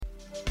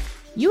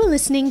You are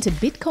listening to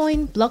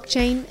Bitcoin,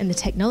 Blockchain, and the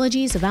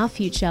Technologies of Our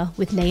Future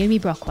with Naomi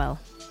Brockwell.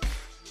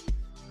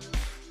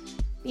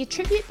 The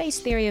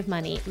attribute-based theory of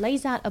money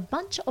lays out a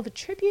bunch of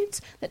attributes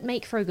that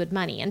make for a good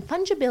money, and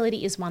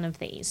fungibility is one of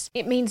these.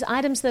 It means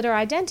items that are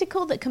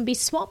identical that can be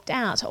swapped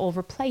out or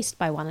replaced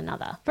by one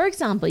another. For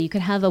example, you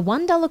could have a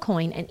 $1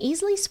 coin and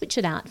easily switch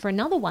it out for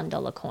another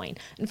 $1 coin,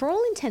 and for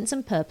all intents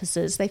and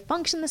purposes, they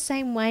function the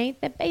same way.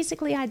 They're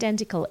basically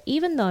identical,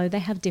 even though they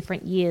have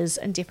different years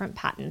and different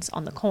patterns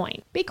on the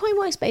coin. Bitcoin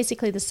works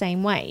basically the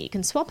same way. You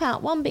can swap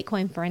out one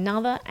Bitcoin for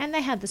another, and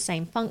they have the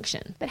same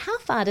function. But how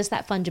far does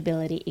that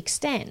fungibility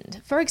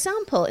extend? For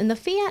example, in the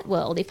fiat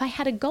world, if I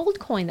had a gold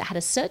coin that had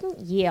a certain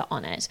year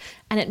on it,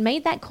 and it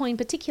made that coin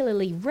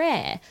particularly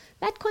rare,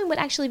 that coin would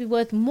actually be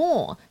worth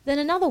more than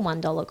another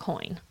 $1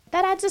 coin.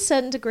 That adds a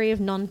certain degree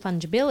of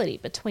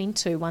non-fungibility between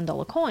two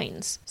 $1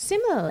 coins.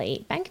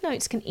 Similarly,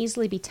 banknotes can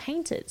easily be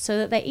tainted so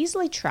that they're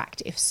easily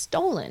tracked if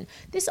stolen.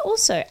 This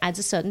also adds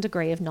a certain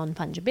degree of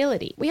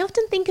non-fungibility. We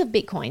often think of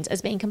bitcoins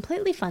as being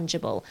completely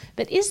fungible,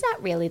 but is that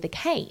really the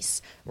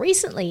case?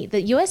 Recently,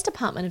 the US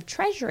Department of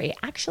Treasury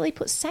actually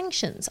put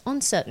sanctions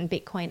on certain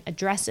bitcoin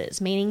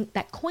addresses, meaning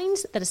that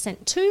coins that are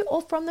sent to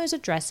or from those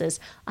addresses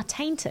are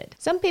tainted.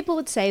 Some people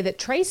would say that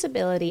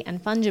traceability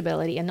and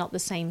fungibility are not the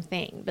same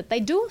thing, but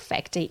they do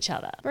affect each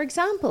other. For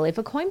example, if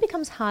a coin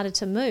becomes harder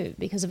to move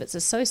because of its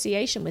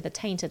association with a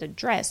tainted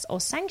address or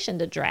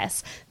sanctioned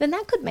address, then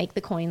that could make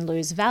the coin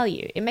lose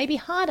value. It may be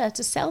harder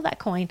to sell that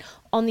coin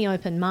on the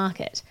open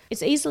market.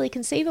 It's easily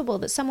conceivable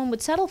that someone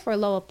would settle for a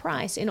lower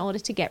price in order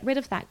to get rid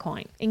of that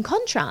coin. In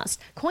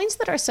contrast, coins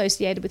that are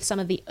associated with some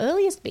of the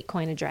earliest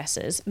Bitcoin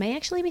addresses may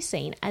actually be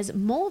seen as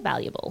more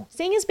valuable.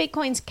 Seeing as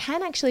Bitcoins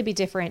can actually be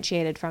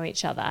differentiated from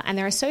each other, and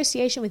their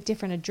association with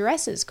different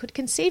addresses could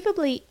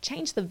conceivably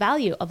change the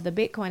value of the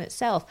Bitcoin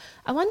itself,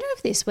 I wonder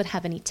if this would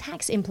have any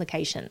tax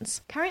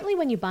implications. Currently,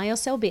 when you buy or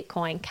sell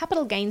Bitcoin,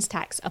 capital gains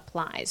tax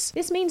applies.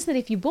 This means that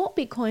if you bought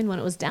Bitcoin when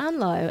it was down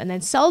low and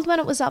then sold when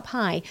it was up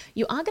high,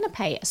 you are going to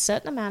pay a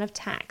certain amount of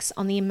tax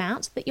on the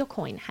amount that your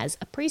coin has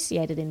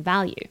appreciated in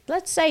value.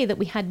 Let's say that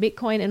we had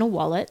Bitcoin in a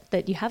wallet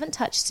that you haven't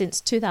touched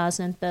since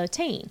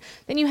 2013.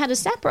 Then you had a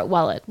separate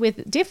wallet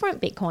with different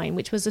Bitcoin,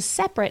 which was a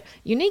separate,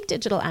 unique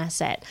digital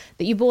asset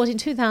that you bought in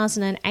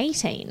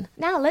 2018.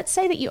 Now, let's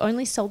say that you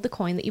only sold the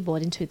coin that you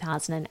bought in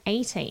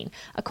 2018,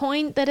 a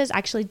coin that has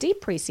actually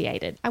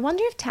depreciated. I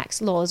wonder if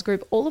tax laws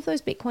group all of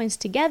those Bitcoins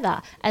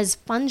together as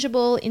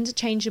fungible,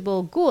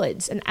 interchangeable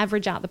goods and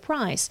average out the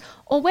price,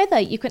 or whether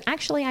you can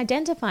actually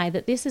identify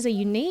that this is a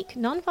unique,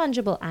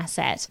 non-fungible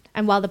asset,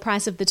 and while the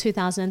price of the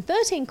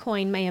 2013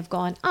 coin may have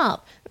gone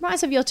up, the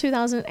price of your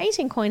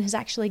 2018 coin has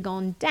actually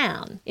gone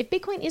down. If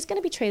Bitcoin is going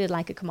to be treated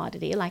like a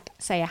commodity, like,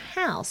 say, a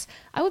house,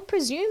 I would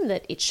presume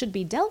that it should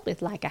be dealt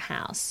with like a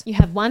house. You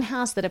have one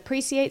house that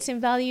appreciates in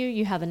value,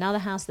 you have another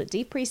house that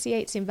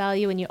depreciates in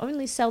value, and you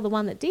only sell the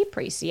one that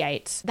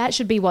depreciates. That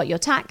should be what you're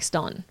taxed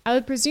on. I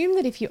would presume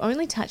that if you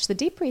only touch the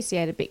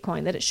depreciated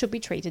Bitcoin, that it should be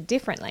treated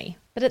differently.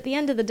 But at the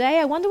end of the day,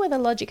 I wonder whether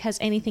logic has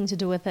anything to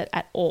do with it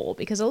at all,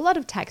 because a lot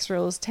of tax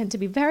rules tend to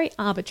be very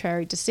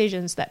arbitrary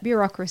decisions that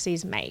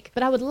bureaucracies make.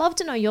 But I would love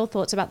to know your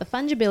thoughts about the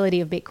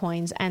fungibility of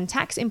Bitcoins and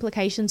tax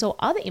implications or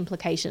other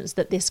implications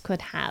that this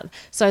could have.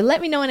 So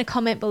let me know in a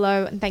comment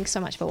below, and thanks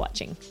so much for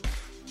watching.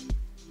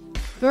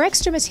 For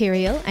extra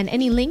material and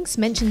any links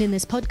mentioned in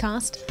this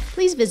podcast,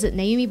 please visit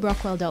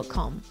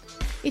naomibrockwell.com.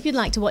 If you'd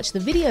like to watch the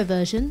video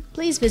version,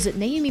 please visit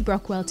Naomi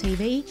Brockwell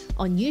TV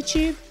on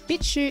YouTube,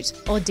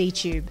 BitChute, or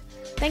DTube.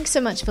 Thanks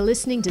so much for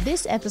listening to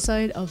this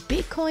episode of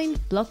Bitcoin,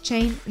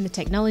 Blockchain, and the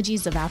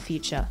Technologies of Our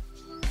Future.